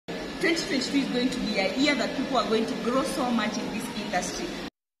2023 is going to be a year that people are going to grow so much in this industry.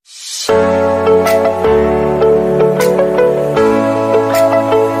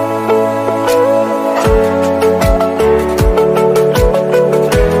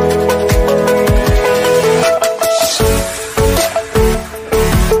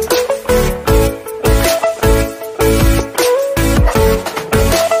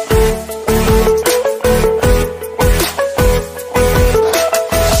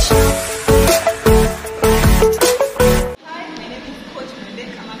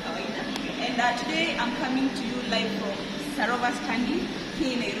 Today I'm coming to you live from Sarova Standing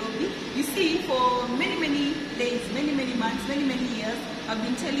here in Nairobi. You see, for many days, many months, many years, I've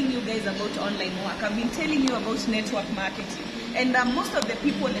been telling you guys about online work. I've been telling you about network marketing. And most of the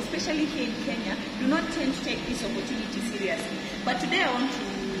people, especially here in Kenya, do not tend to take this opportunity seriously. But today I want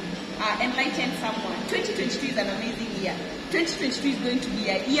to enlighten someone. 2023 is an amazing year. 2023 is going to be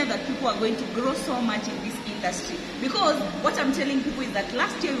a year that people are going to grow so much in this industry. Because what I'm telling people is that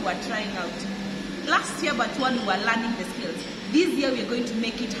last year we were trying out. Last year, but one, we were learning the skills. This year, we are going to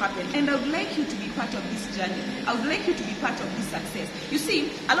make it happen. And I would like you to be part of this journey. I would like you to be part of this success. You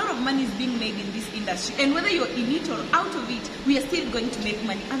see, a lot of money is being made in this industry. And whether you're in it or out of it, we are still going to make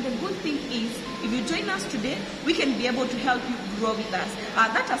money. And the good thing is, if you join us today, we can be able to help you grow with us.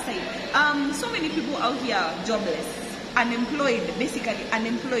 That aside, so many people out here are jobless. Unemployed, basically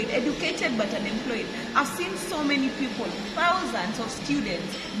unemployed, educated but unemployed. I've seen so many people, thousands of students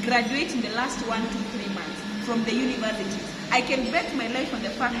graduate in the last 1 to 3 months from the universities. I can bet my life on the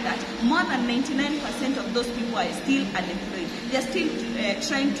fact that more than 99% of those people are still unemployed. They're still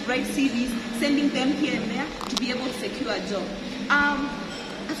trying to write CVs, sending them here and there to be able to secure a job.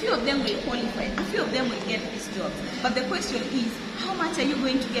 A few of them will qualify, a few of them will get these jobs. But the question is, how much are you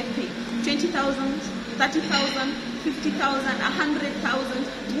going to get paid? 20,000, 30,000, 50,000,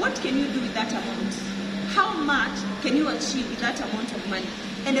 100,000? What can you do with that amount? How much can you achieve with that amount of money?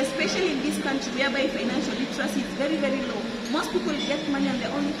 And especially in this country whereby financial literacy is very low. Most people get money and the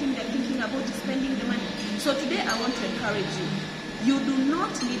only thing they're thinking about is spending the money. So today I want to encourage you. You do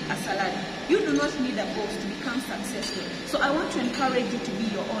not need a salary. You do not need a boss to become successful. So I want to encourage you to be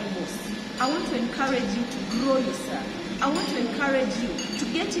your own boss. I want to encourage you to grow yourself. I want to encourage you to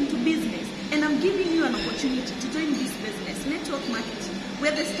get into business. And I'm giving you an opportunity to join this business, network marketing,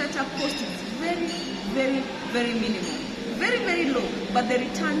 where the startup cost is very minimal. Very low, but the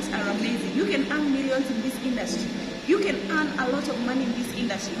returns are amazing. You can earn millions in this industry. You can earn a lot of money in this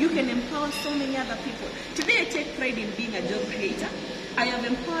industry. You can empower so many other people. Today I take pride in being a job creator. I have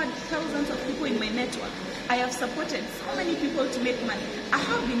empowered thousands of people in my network. I have supported so many people to make money. I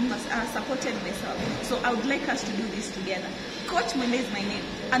have been supported myself. So I would like us to do this together. Coach Mwende is my name.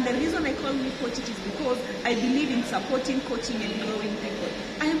 And the reason I call me coach it is because I believe in supporting, coaching, and growing people.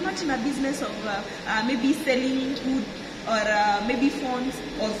 I am not in a business of maybe selling food or maybe phones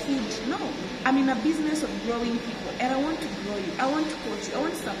or food. No, I'm in a business of growing people, and I want to grow you. I want to coach you. I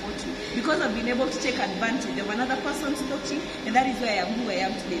want to support you because I've been able to take advantage of another person's coaching, and that is why I am who I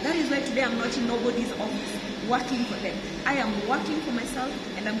am today. That is why today I'm not in nobody's office working for them. I am working for myself,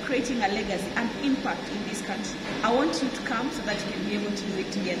 and I'm creating a legacy and impact in this country. I want you to come so that you can be able to do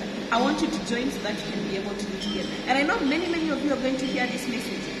it together. I want you to join so that you can be able to do it together. And I know many of you are going to hear this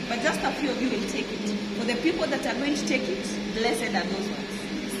message, but just a few of you will take it. For the people that are going to take it, blessed are those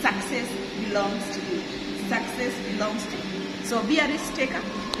ones. Success belongs to you. Success belongs to you. So be a risk taker.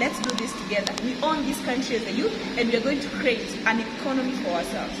 Let's do this together. We own this country as a youth, and we are going to create an economy for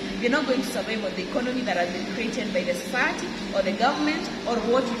ourselves. We are not going to survive on the economy that has been created by the society or the government or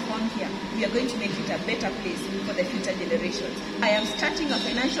what we found here. We are going to make it a better place for the future generations. I am starting a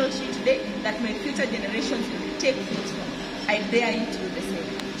financial tree today that my future generations will take fruit from. I dare you to